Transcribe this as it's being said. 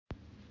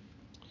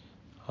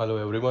Hello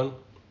everyone.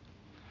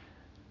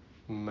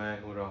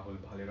 मैं हूँ राहुल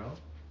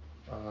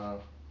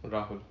भालेराव।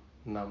 राहुल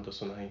नाम तो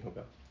सुना ही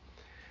होगा।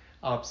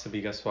 आप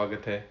सभी का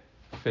स्वागत है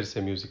फिर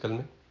से म्यूज़िकल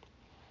में।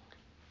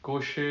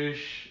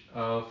 कोशिश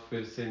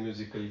फिर से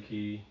म्यूज़िकल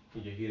की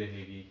यही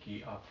रहेगी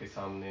कि आपके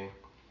सामने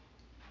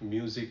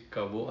म्यूज़िक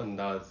का वो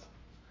अंदाज़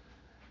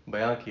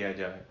बयां किया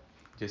जाए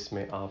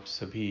जिसमें आप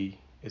सभी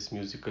इस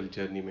म्यूज़िकल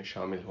जर्नी में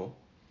शामिल हों।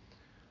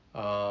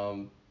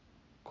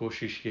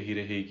 कोशिश यही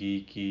रहेगी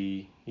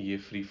कि ये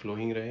फ्री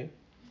फ्लोइंग रहे।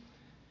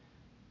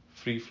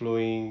 फ्री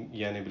फ्लोइंग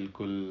यानी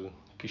बिल्कुल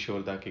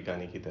किशोरदा के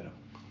गाने की तरह।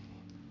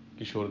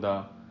 किशोरदा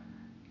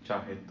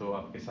चाहे तो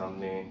आपके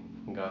सामने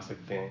गा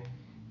सकते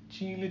हैं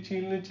चील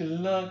चील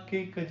चिल्ला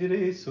के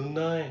कजरे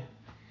सुनाए,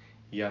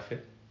 या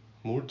फिर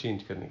मूड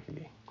चेंज करने के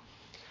लिए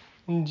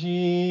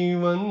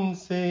जीवन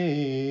से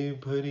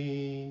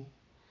भरी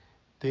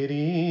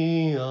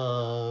तेरी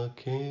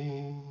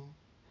आंखें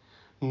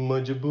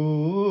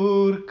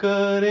मजबूर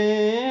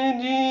करें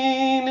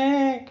जीने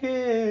के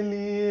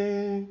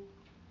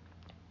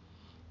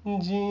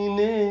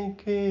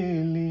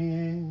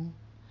लिए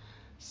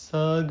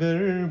सागर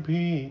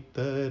भी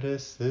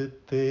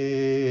तरसते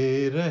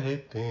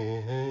रहते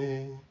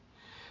हैं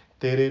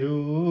तेरे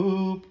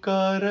रूप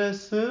का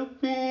रस लिए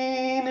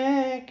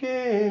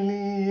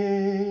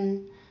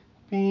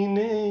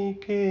पीने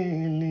के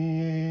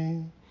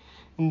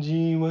लिए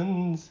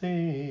जीवन से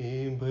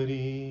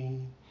भरी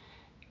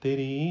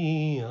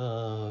तेरी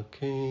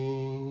आंखें।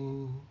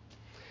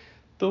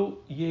 तो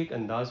ये एक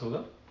अंदाज होगा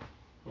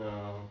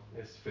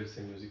इस फिर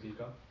से म्यूजिकल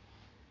का।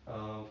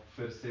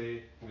 फिर से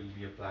will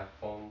be a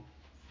platform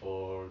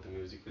for the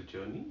musical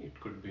journey. It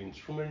could be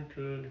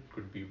instrumental, it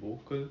could be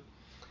vocal,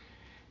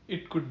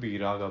 it could be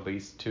raga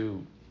based too.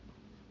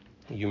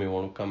 You may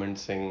want to come and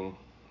sing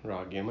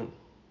Rag Yaman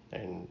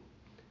and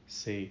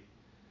say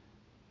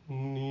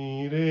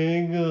Ni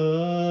re ga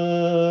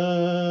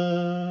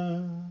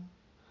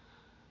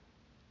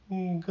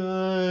ga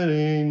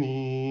re ni.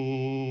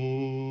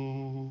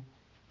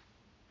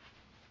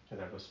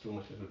 That was too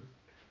much a little bit,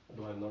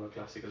 though I'm not a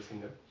classical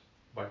singer.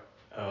 But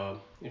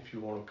if you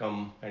want to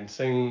come and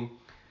sing,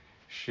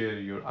 share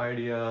your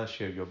ideas,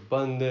 share your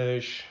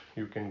bandish,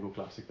 you can go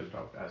classical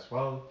route as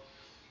well,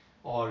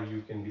 or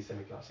you can be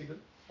semi-classical,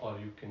 or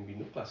you can be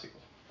no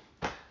classical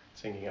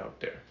singing out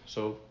there.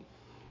 So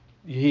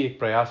यही एक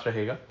प्रयास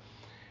रहेगा।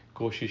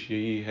 कोशिश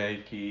यही है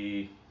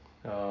कि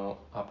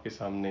आपके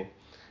सामने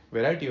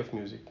वैरायटी ऑफ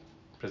म्यूजिक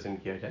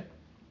प्रेजेंट किया जाए।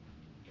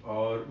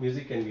 और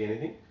music can be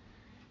anything.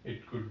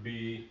 It could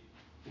be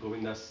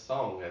Govinda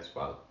song as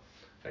well,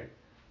 right.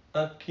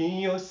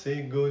 अखियों से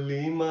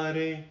गोली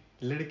मारे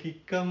लड़की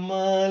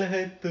कमाल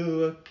है तो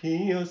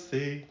अखियों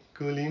से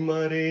गोली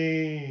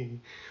मारे,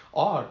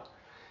 और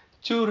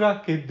चुरा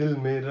के दिल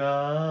मेरा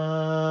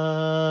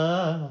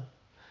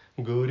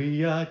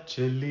गोरिया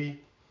चली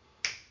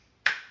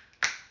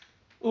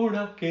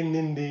उड़ा के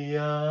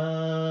निंदिया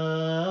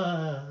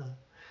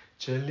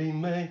चली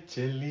मैं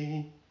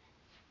चली,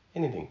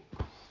 anything.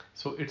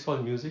 So it's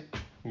all music.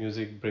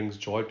 Music brings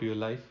joy to your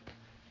life,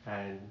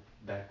 and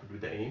that would be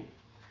the aim.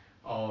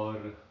 और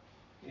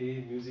ये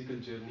म्यूजिकल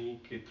जर्नी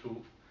के थ्रू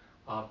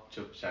आप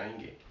जब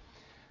जाएंगे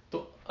तो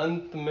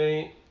अंत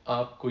में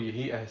आपको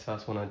यही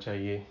एहसास होना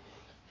चाहिए,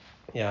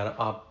 यार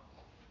आप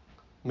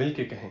मिल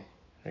के कहें,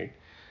 राइट।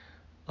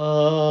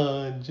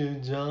 आज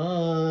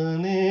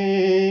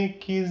जाने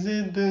की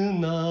जिद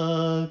ना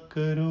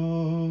करो,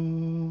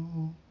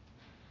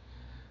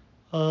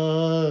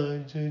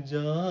 आज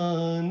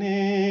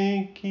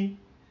जाने की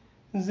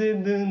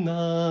जिद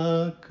ना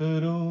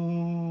करो।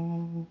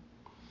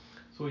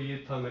 सो ये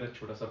था मेरा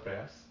छोटा सा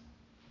प्रयास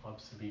आप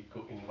सभी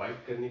को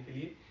इनवाइट करने के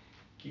लिए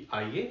कि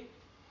आइए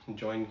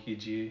ज्वाइन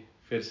कीजिए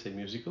फिर से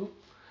musical.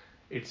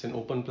 It's an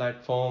open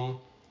platform.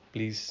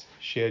 Please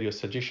share your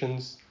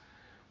suggestions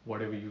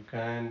whatever you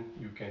can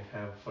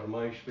have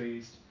फरमाइश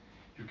based,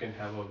 you can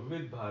have a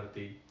विविध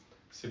भारती,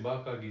 सिबा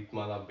का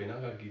गीतमाला, बिना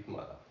का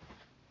Geetmala,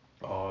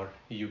 or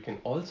you can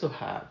also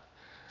have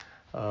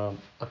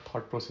a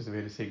thought process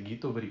where you say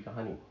गीतो भरी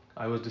कहानी.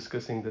 I was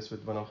discussing this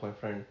with one of my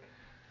friend,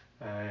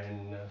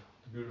 and the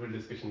beautiful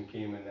discussion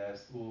came in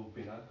as वो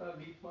बिना का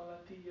गीतमाला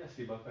थी या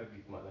सिबा का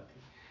गीतमाला थी,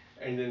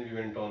 and then we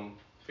went on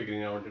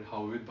figuring out that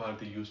how Vid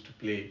Bharati used to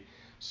play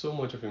so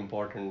much of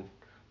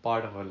important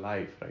part of our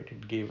life, right?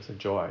 It gave us a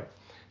joy.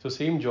 So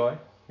same joy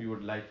we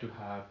would like to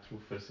have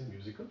through Firse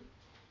Musical.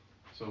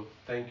 So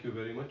thank you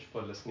very much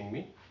for listening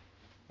me.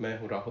 मैं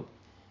हूँ राहुल,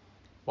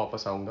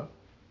 वापस आऊँगा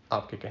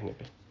आपके कहने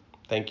पे।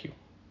 Thank you.